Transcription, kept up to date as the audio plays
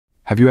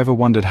Have you ever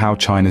wondered how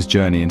China's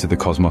journey into the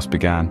cosmos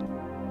began?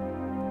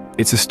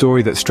 It's a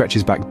story that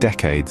stretches back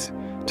decades,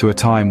 to a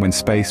time when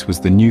space was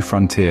the new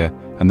frontier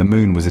and the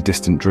moon was a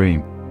distant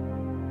dream.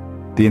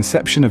 The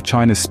inception of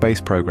China's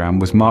space program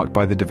was marked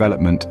by the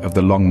development of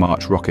the Long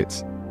March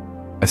rockets,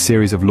 a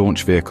series of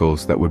launch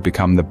vehicles that would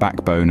become the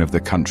backbone of the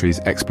country's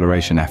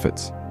exploration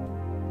efforts.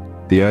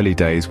 The early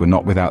days were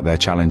not without their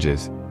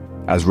challenges,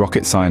 as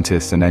rocket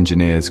scientists and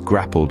engineers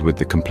grappled with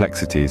the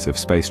complexities of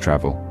space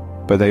travel.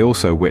 But they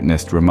also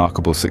witnessed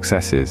remarkable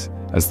successes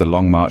as the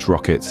Long March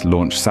rockets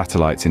launched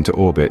satellites into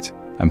orbit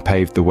and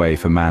paved the way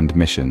for manned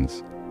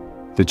missions.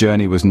 The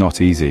journey was not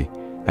easy,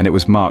 and it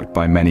was marked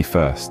by many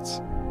firsts.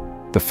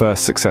 The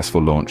first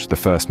successful launch, the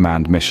first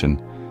manned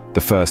mission, the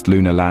first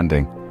lunar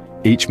landing,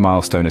 each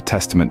milestone a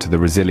testament to the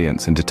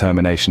resilience and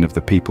determination of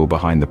the people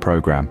behind the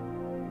program.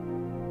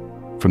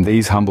 From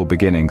these humble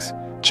beginnings,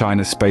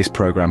 China's space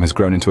program has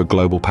grown into a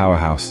global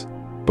powerhouse.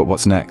 But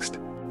what's next?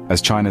 As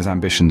China's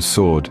ambitions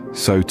soared,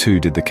 so too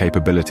did the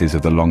capabilities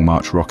of the Long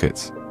March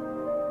rockets.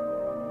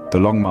 The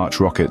Long March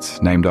rockets,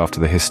 named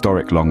after the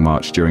historic Long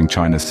March during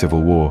China's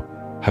Civil War,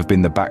 have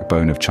been the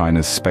backbone of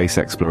China's space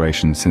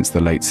exploration since the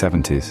late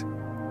 70s.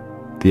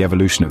 The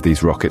evolution of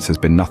these rockets has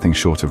been nothing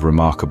short of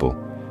remarkable,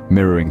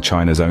 mirroring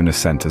China's own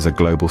ascent as a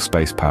global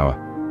space power.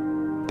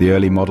 The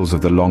early models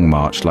of the Long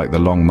March, like the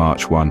Long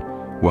March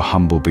 1, were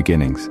humble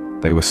beginnings.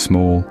 They were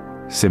small,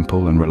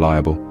 simple and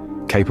reliable,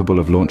 capable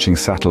of launching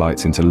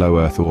satellites into low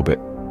Earth orbit.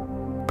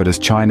 But as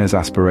China's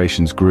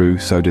aspirations grew,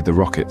 so did the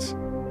rockets.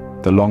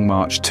 The Long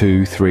March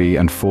 2, 3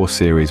 and 4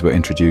 series were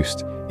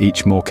introduced,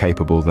 each more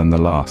capable than the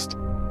last.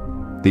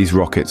 These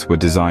rockets were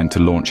designed to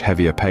launch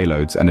heavier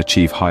payloads and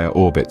achieve higher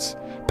orbits,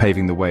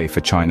 paving the way for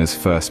China's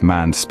first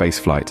manned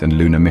spaceflight and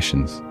lunar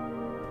missions.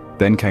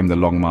 Then came the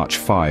Long March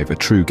 5, a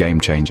true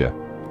game-changer.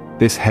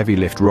 This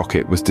heavy-lift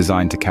rocket was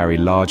designed to carry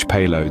large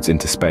payloads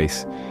into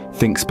space,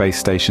 think space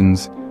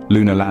stations,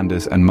 lunar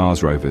landers and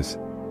Mars rovers.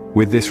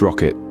 With this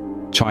rocket,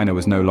 China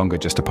was no longer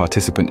just a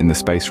participant in the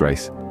space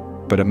race,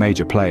 but a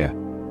major player.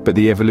 But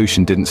the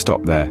evolution didn't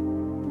stop there.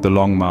 The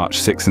Long March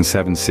 6 and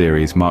 7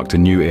 series marked a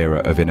new era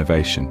of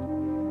innovation.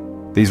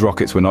 These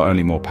rockets were not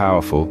only more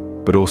powerful,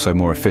 but also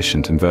more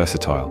efficient and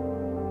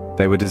versatile.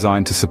 They were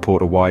designed to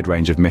support a wide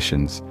range of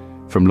missions,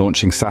 from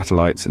launching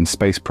satellites and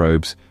space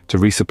probes to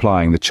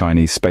resupplying the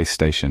Chinese space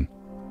station.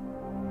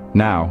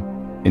 Now,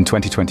 in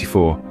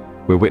 2024,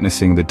 we're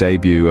witnessing the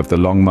debut of the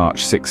Long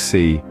March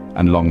 6C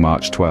and Long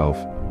March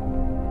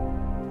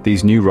 12.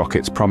 These new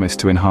rockets promise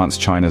to enhance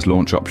China's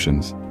launch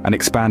options and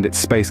expand its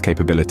space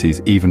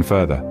capabilities even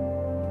further.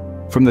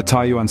 From the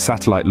Taiyuan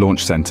Satellite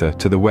Launch Center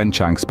to the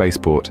Wenchang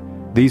Spaceport,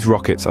 these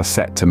rockets are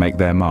set to make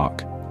their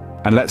mark.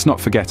 And let's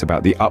not forget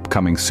about the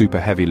upcoming super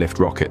heavy lift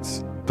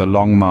rockets, the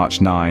Long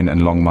March 9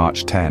 and Long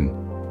March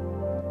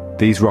 10.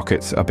 These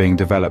rockets are being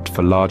developed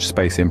for large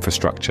space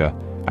infrastructure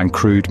and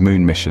crewed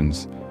moon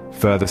missions,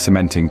 further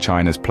cementing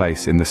China's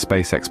place in the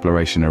space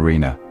exploration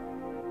arena.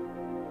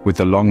 With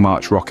the Long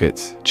March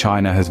rockets,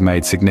 China has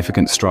made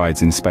significant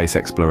strides in space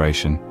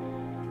exploration.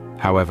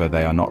 However,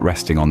 they are not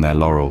resting on their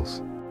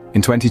laurels.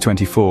 In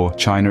 2024,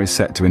 China is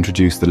set to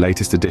introduce the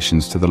latest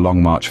additions to the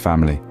Long March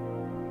family.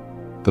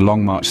 The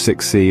Long March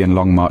 6C and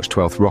Long March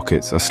 12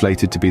 rockets are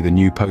slated to be the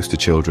new poster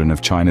children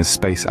of China's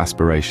space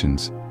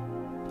aspirations.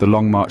 The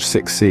Long March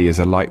 6C is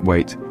a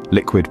lightweight,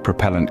 liquid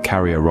propellant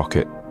carrier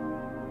rocket.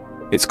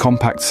 Its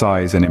compact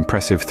size and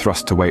impressive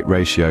thrust-to-weight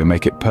ratio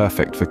make it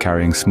perfect for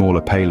carrying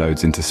smaller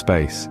payloads into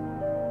space.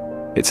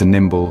 It's a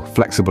nimble,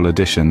 flexible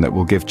addition that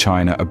will give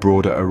China a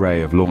broader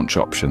array of launch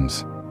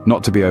options.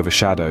 Not to be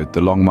overshadowed,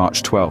 the Long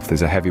March 12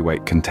 is a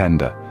heavyweight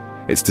contender.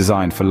 It's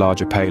designed for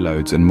larger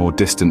payloads and more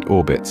distant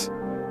orbits.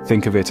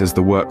 Think of it as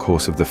the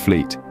workhorse of the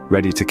fleet,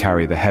 ready to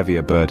carry the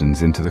heavier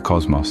burdens into the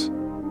cosmos.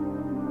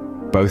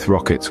 Both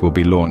rockets will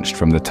be launched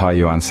from the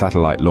Taiyuan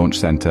Satellite Launch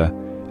Center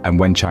and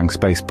Wenchang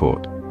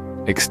Spaceport,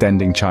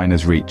 extending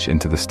China's reach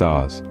into the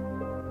stars.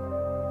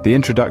 The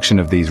introduction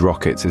of these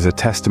rockets is a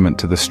testament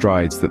to the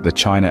strides that the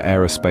China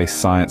Aerospace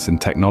Science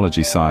and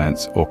Technology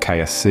Science, or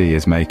KSC,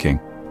 is making.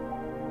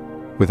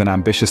 With an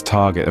ambitious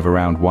target of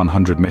around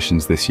 100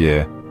 missions this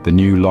year, the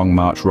new Long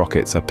March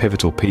rockets are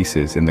pivotal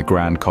pieces in the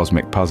grand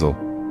cosmic puzzle.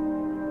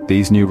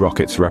 These new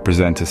rockets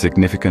represent a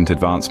significant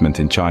advancement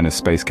in China's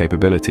space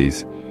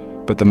capabilities,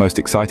 but the most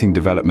exciting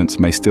developments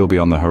may still be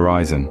on the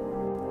horizon.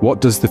 What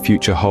does the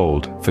future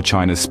hold for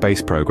China's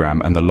space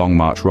program and the Long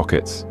March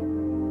rockets?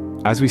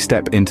 As we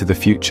step into the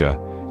future,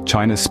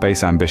 China's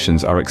space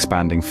ambitions are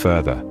expanding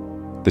further.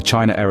 The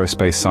China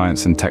Aerospace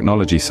Science and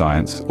Technology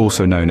Science,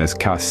 also known as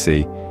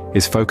KSC,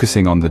 is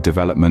focusing on the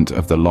development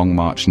of the Long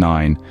March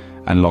 9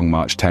 and Long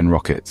March 10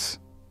 rockets.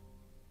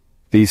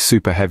 These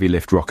super heavy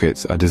lift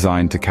rockets are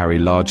designed to carry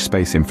large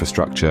space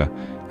infrastructure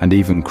and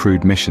even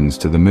crewed missions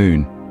to the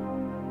moon.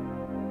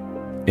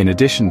 In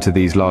addition to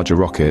these larger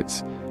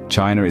rockets,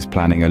 China is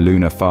planning a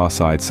lunar far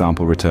side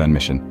sample return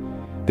mission.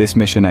 This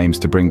mission aims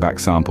to bring back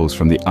samples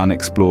from the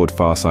unexplored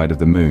far side of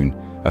the moon,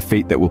 a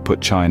feat that will put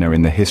China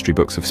in the history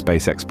books of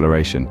space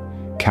exploration.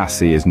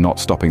 KSC is not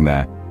stopping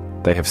there.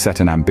 They have set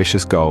an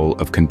ambitious goal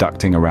of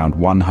conducting around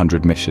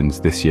 100 missions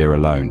this year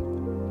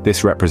alone.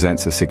 This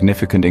represents a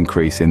significant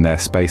increase in their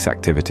space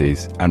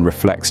activities and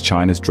reflects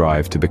China's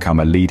drive to become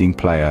a leading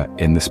player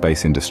in the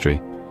space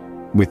industry.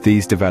 With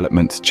these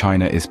developments,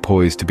 China is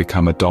poised to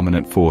become a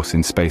dominant force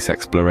in space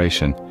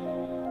exploration.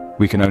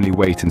 We can only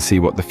wait and see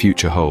what the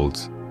future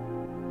holds.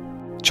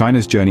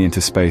 China's journey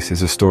into space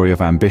is a story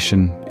of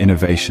ambition,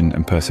 innovation,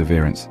 and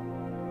perseverance.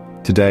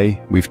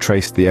 Today, we've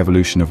traced the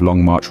evolution of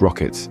Long March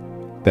rockets,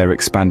 their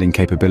expanding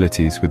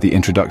capabilities with the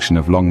introduction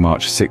of Long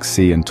March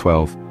 6C and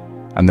 12,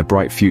 and the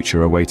bright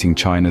future awaiting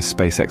China's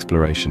space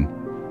exploration.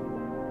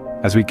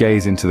 As we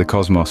gaze into the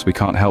cosmos, we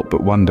can't help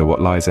but wonder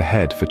what lies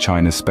ahead for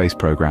China's space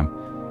program.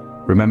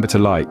 Remember to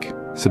like,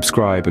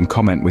 subscribe, and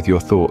comment with your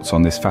thoughts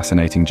on this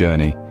fascinating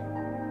journey.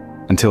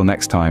 Until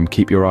next time,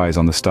 keep your eyes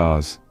on the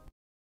stars.